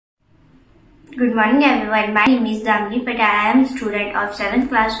Good morning everyone. My name is Damini Patel. I am student of 7th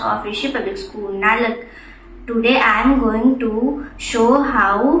class of Rishi Public School, Nalak. Today I am going to show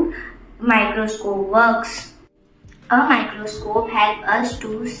how microscope works. A microscope helps us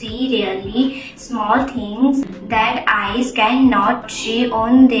to see really small things that eyes cannot see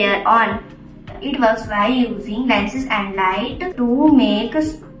on their own. It works by using lenses and light to make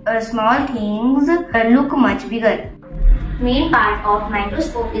small things look much bigger. Main part of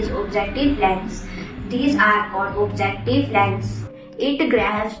microscope is objective lens. These are called objective lens. It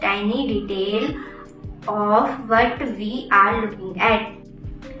grabs tiny detail of what we are looking at.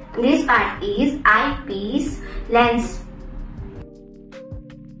 This part is eyepiece lens.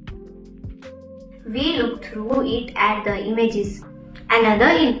 We look through it at the images. Another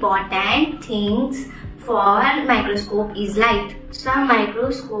important thing for microscope is light. Some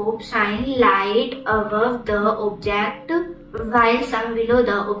microscopes shine light above the object while some below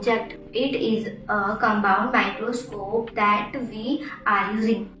the object. It is a compound microscope that we are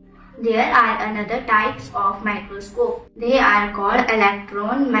using. There are another types of microscope. They are called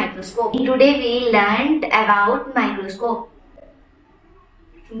electron microscope. Today we learned about microscope.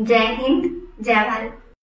 Jai Hind, Jai Bharat.